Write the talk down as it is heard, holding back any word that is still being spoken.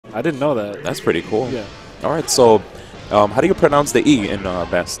I didn't know that. That's pretty cool. Yeah. All right, so how do you pronounce the E in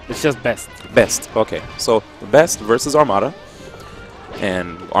B.E.S.T? It's just B.E.S.T. B.E.S.T. Okay, so B.E.S.T versus Armada.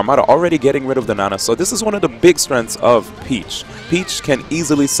 And Armada already getting rid of the Nana. So this is one of the big strengths of Peach. Peach can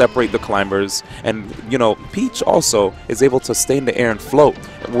easily separate the climbers. And, you know, Peach also is able to stay in the air and float,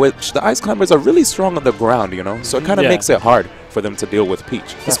 which the ice climbers are really strong on the ground, you know. So it kind of makes it hard for them to deal with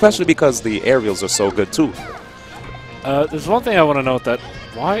Peach, especially because the aerials are so good, too. There's one thing I want to note that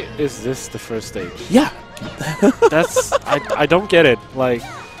why is this the first stage? Yeah. That's I don't get it. Like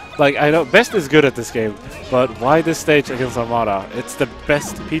I know B.E.S.T is good at this game, but why this stage against Armada? It's the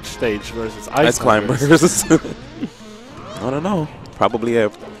best Peach stage versus ice climbers. I don't know. Probably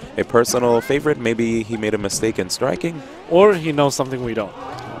a personal favorite. Maybe he made a mistake in striking, or he knows something we don't.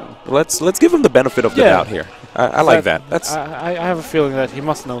 Let's give him the benefit of the doubt here. I like that. That's I have a feeling that he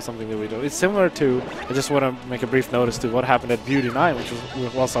must know something that we don't. It's similar to, I just want to make a brief notice to what happened at Beauty 9, which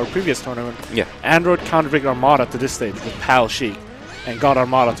was our previous tournament. Yeah. Android counterpicked Armada to this stage with Pal Sheik and got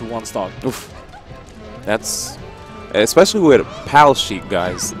Armada to 1 stock. Oof. That's, especially with Pal Sheik,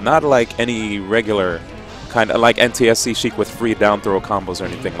 guys, not like any regular kind of like NTSC Sheik with free down throw combos or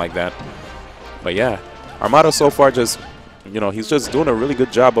anything like that. But yeah, Armada so far just, you know, he's just doing a really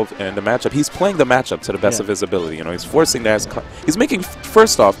good job of in the matchup. He's playing the matchup to the best of his ability. You know, he's forcing that. He's making,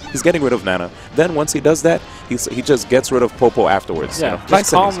 first off, he's getting rid of Nana. Then once he does that, he just gets rid of Popo afterwards. Yeah, you know?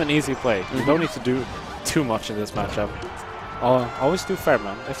 just calm and easy play. You don't need to do too much in this matchup. Always do fair,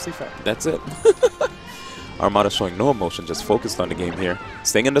 man. FC fair. That's it. Armada showing no emotion, just focused on the game here.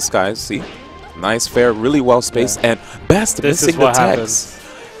 Staying in the skies, see? Nice, fair, really well spaced. And B.E.S.T missing the tags.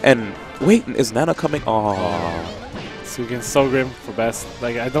 And wait, is Nana coming? Oh. Sugin's so grim for B.E.S.T.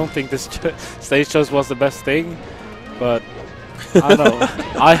 Like, I don't think this stage choice was the best thing, but I don't know.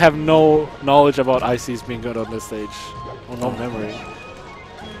 I have no knowledge about ICs being good on this stage. Or no memory.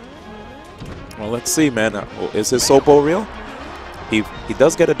 Well, let's see, man. Is his Sopo real? He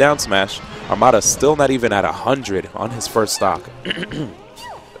does get a down smash. Armada's still not even at 100 on his first stock.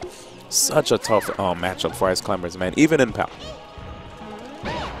 Such a tough matchup for ice climbers, man. Even in PAL.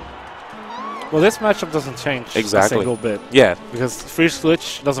 Well, this matchup doesn't change a single bit. Yeah. Because freeze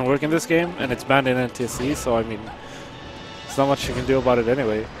glitch doesn't work in this game, and it's banned in NTSC, so I mean, there's not much you can do about it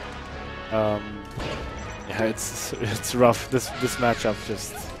anyway. Yeah, it's rough. This matchup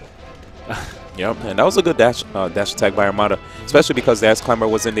just. Yep, and that was a good dash attack by Armada, especially because the ice climber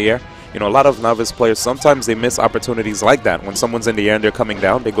was in the air. You know, a lot of novice players, sometimes they miss opportunities like that. When someone's in the air and they're coming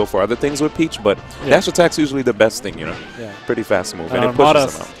down, they go for other things with Peach, but dash attack's usually the best thing, you know. Yeah. Pretty fast move, and it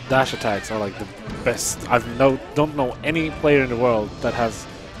pushes them out. Dash attacks are like the best. I don't know any player in the world that has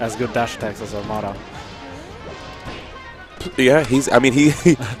as good dash attacks as Armada. Yeah, I mean, he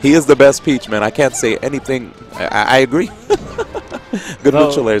is the best Peach, man. I can't say anything. I agree. Good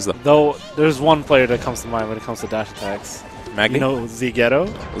neutral airs, though. Though there's one player that comes to mind when it comes to dash attacks. Magni? You know Zighetto?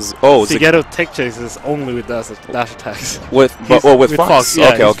 Zighetto tech chases only with dash attacks. With Fox.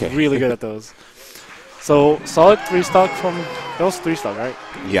 Yeah, okay. He's really good at those. So solid 3-stock from those 3-stock, right?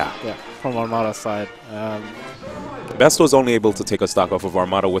 Yeah. Yeah, from Armada's side. B.E.S.T was only able to take a stock off of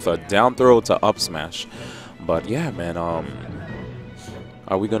Armada with a down throw to up smash. But yeah, man.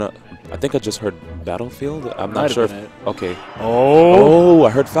 Are we gonna? I think I just heard Battlefield. I'm not sure. Okay. Oh, I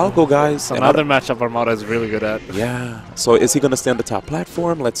heard Falco, guys. Another matchup Armada is really good at. Yeah. So is he gonna stay on the top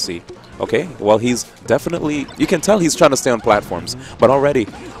platform? Let's see. Okay. Well, he's definitely. You can tell he's trying to stay on platforms. But already,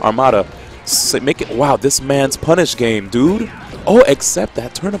 Armada, make it. Wow, this man's punish game, dude. Oh, except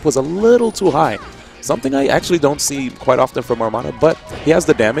that turnip was a little too high. Something I actually don't see quite often from Armada. But he has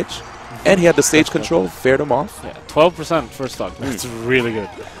the damage. And he had the stage control, fared him off. Yeah, 12% first stock. That's really good.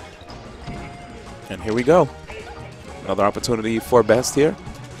 And here we go. Another opportunity for B.E.S.T here.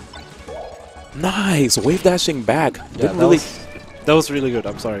 Nice! Wave dashing back. Yeah, that was really good.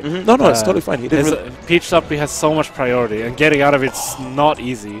 I'm sorry. No, it's totally fine. He didn't Peach up, he has so much priority, and getting out of it's not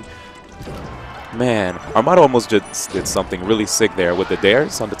easy. Man, Armada almost just did something really sick there with the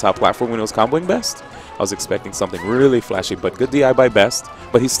dares on the top platform when he was comboing B.E.S.T. I was expecting something really flashy, but good DI by B.E.S.T.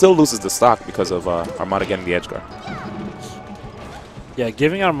 But he still loses the stock because of Armada getting the edge guard. Yeah,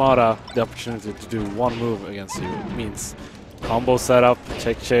 giving Armada the opportunity to do one move against you means combo setup,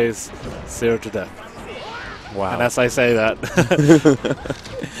 check chase, 0 to death. Wow. And as I say that.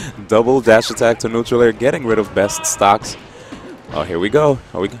 Double dash attack to neutral air, getting rid of B.E.S.T stocks. Oh, here we go.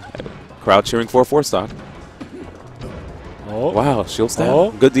 Crowd cheering for a 4-stock. Oh. Wow, shield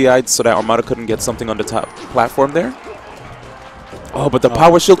stab. Good DI so that Armada couldn't get something on the top platform there. Oh, but the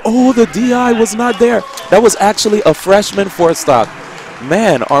power shield. Oh, the DI was not there. That was actually a freshman 4-stock.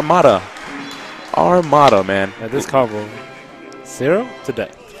 Man, Armada. Armada, man. Yeah, this combo. 0 to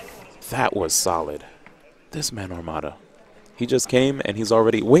death. That was solid. This man Armada. He just came and he's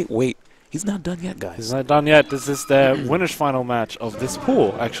already... Wait. He's not done yet, guys. He's not done yet. This is the winner's final match of this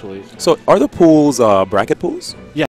pool, actually. So are the pools bracket pools? Yeah.